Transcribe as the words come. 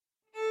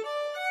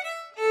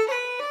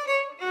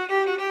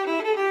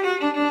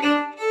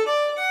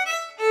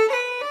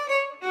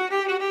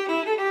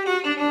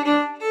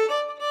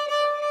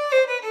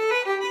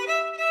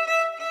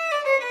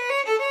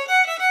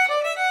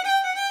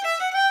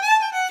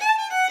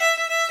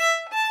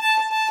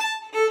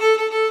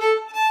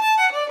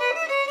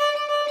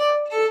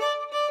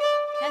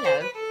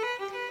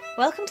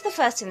Welcome to the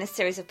first in this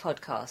series of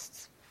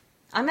podcasts.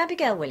 I'm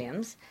Abigail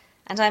Williams,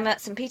 and I'm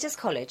at St Peter's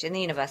College in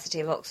the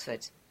University of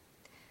Oxford.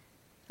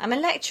 I'm a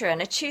lecturer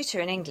and a tutor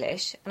in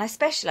English, and I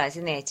specialise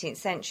in the 18th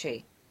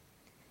century.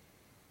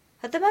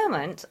 At the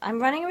moment,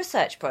 I'm running a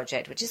research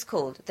project which is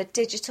called the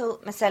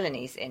Digital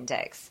Miscellanies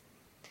Index.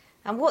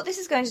 And what this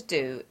is going to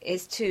do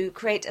is to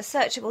create a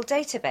searchable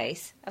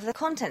database of the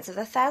contents of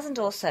the 1,000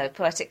 or so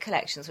poetic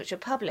collections which were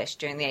published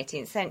during the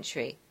 18th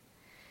century.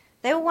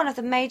 They were one of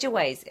the major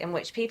ways in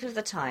which people of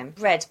the time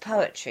read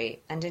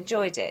poetry and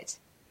enjoyed it.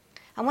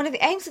 And one of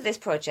the aims of this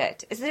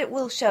project is that it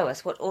will show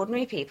us what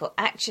ordinary people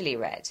actually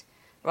read,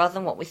 rather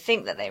than what we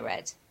think that they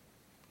read.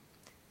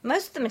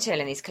 Most of the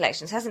material in these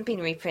collections hasn't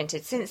been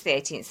reprinted since the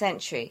 18th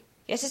century,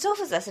 yet it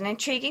offers us an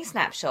intriguing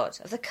snapshot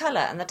of the colour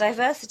and the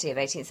diversity of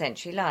 18th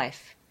century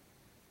life.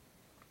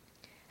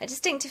 A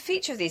distinctive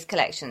feature of these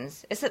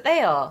collections is that they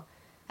are,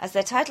 as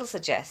their title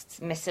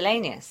suggests,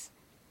 miscellaneous.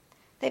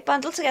 They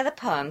bundle together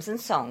poems and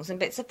songs and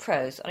bits of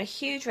prose on a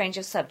huge range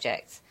of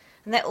subjects,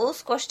 and they're all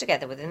squashed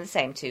together within the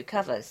same two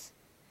covers.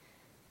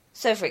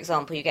 So, for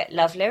example, you get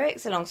love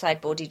lyrics alongside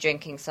bawdy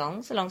drinking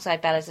songs, alongside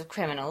ballads of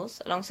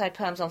criminals, alongside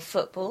poems on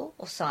football,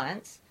 or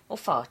science, or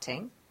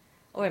farting,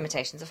 or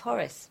imitations of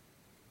Horace.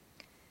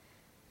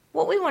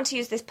 What we want to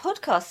use this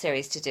podcast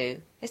series to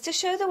do is to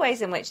show the ways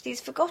in which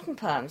these forgotten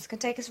poems can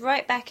take us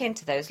right back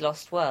into those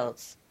lost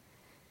worlds.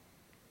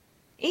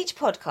 Each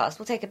podcast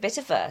will take a bit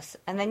of verse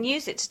and then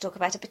use it to talk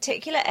about a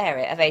particular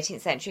area of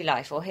 18th century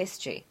life or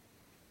history.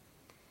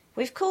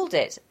 We've called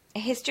it A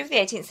History of the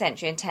 18th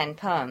Century in 10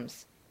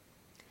 Poems.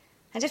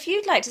 And if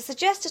you'd like to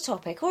suggest a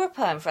topic or a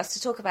poem for us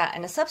to talk about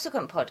in a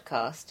subsequent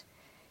podcast,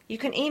 you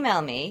can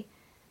email me,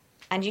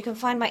 and you can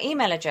find my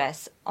email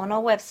address on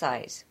our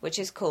website, which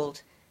is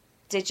called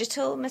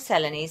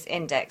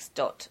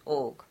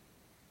digitalmiscellaniesindex.org.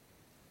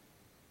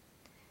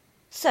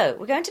 So,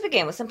 we're going to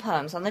begin with some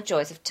poems on the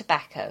joys of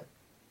tobacco.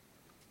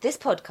 This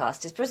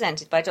podcast is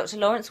presented by Dr.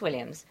 Lawrence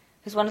Williams,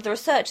 who's one of the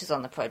researchers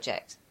on the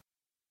project.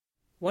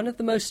 One of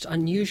the most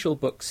unusual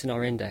books in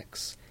our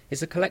index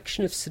is a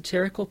collection of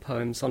satirical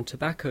poems on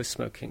tobacco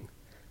smoking,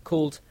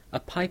 called A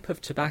Pipe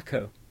of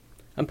Tobacco,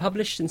 and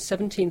published in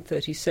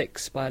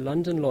 1736 by a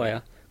London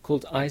lawyer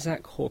called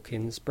Isaac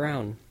Hawkins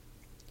Browne.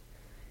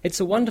 It's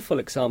a wonderful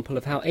example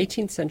of how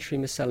 18th century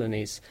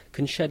miscellanies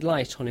can shed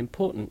light on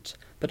important,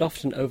 but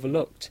often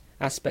overlooked,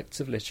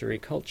 aspects of literary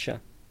culture.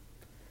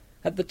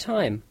 At the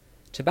time,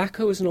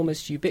 tobacco was an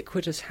almost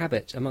ubiquitous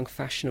habit among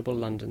fashionable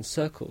London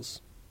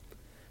circles.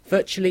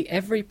 Virtually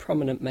every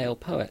prominent male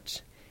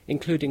poet,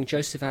 including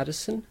Joseph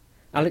Addison,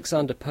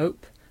 Alexander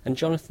Pope, and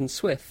Jonathan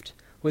Swift,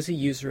 was a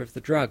user of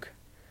the drug,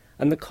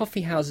 and the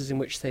coffee houses in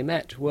which they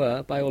met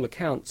were, by all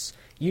accounts,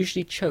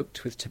 usually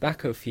choked with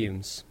tobacco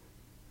fumes.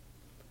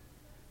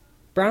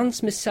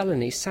 Browne's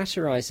miscellany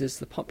satirises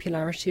the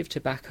popularity of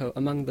tobacco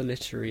among the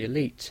literary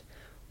elite,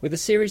 with a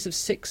series of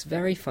 6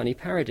 very funny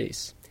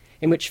parodies,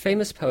 in which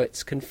famous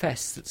poets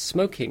confess that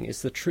smoking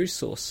is the true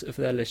source of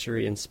their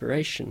literary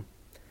inspiration.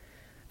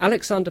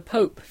 Alexander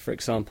Pope, for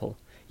example,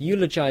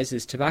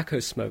 eulogises tobacco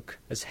smoke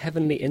as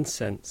heavenly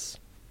incense.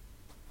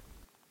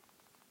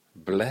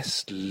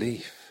 Blessed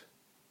leaf,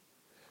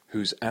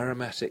 whose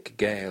aromatic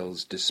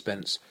gales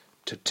dispense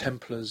to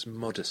Templars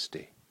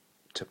modesty,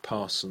 to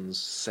parsons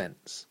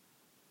sense.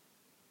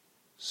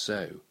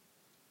 So,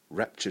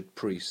 raptured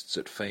priests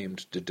at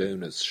famed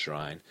Dodona's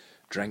shrine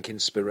drank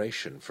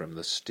inspiration from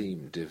the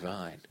steam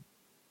divine.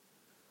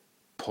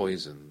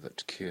 Poison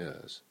that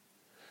cures,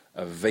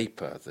 a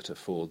vapour that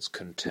affords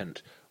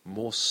content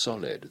more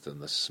solid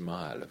than the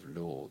smile of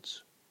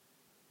lords.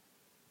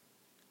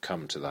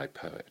 Come to thy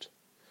poet,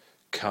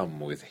 come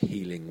with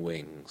healing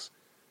wings,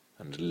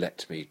 and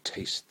let me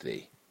taste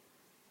thee,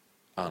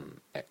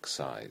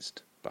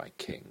 unexcised by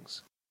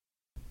kings.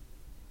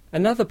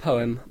 Another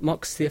poem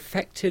mocks the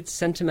affected,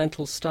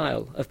 sentimental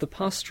style of the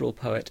pastoral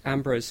poet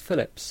Ambrose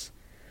Phillips,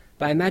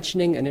 by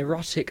imagining an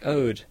erotic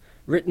ode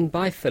written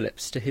by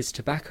Phillips to his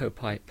tobacco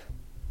pipe.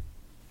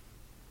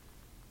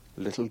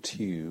 Little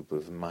tube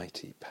of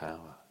mighty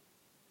power,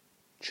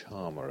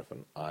 charmer of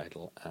an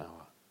idle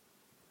hour,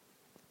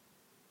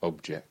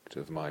 object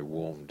of my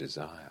warm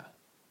desire,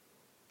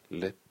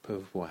 lip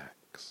of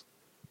wax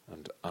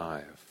and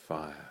eye of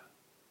fire,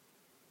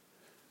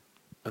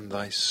 and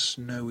thy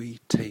snowy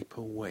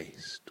taper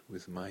waist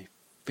with my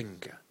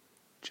finger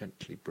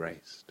gently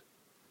braced,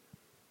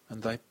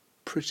 and thy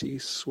pretty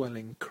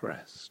swelling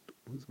crest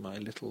with my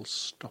little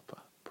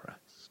stopper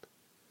pressed,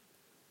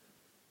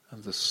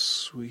 and the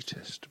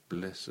sweetest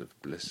bliss of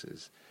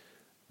blisses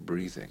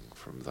breathing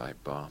from thy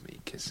balmy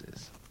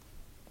kisses.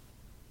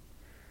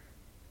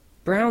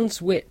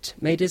 Browne's wit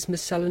made his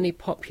miscellany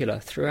popular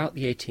throughout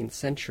the 18th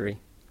century.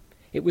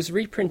 It was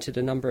reprinted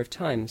a number of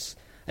times,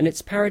 and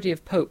its parody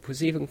of Pope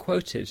was even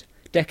quoted,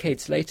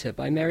 decades later,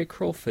 by Mary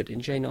Crawford in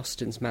Jane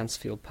Austen's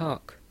Mansfield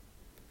Park.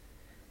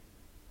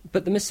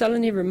 But the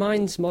miscellany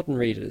reminds modern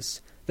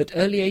readers that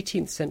early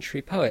 18th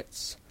century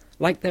poets,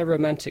 like their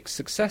romantic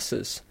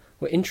successors,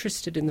 were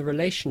interested in the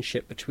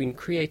relationship between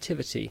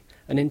creativity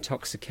and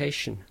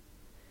intoxication.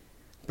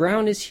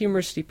 Brown is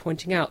humorously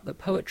pointing out that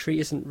poetry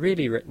isn't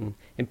really written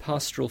in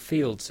pastoral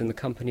fields in the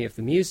company of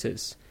the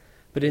muses,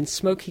 but in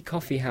smoky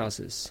coffee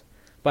houses,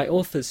 by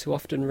authors who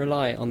often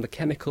rely on the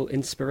chemical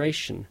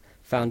inspiration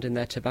found in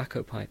their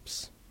tobacco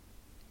pipes.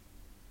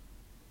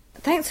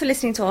 Thanks for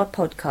listening to our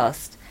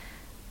podcast.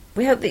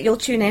 We hope that you'll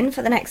tune in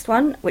for the next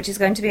one, which is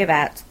going to be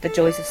about the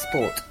joys of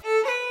sport.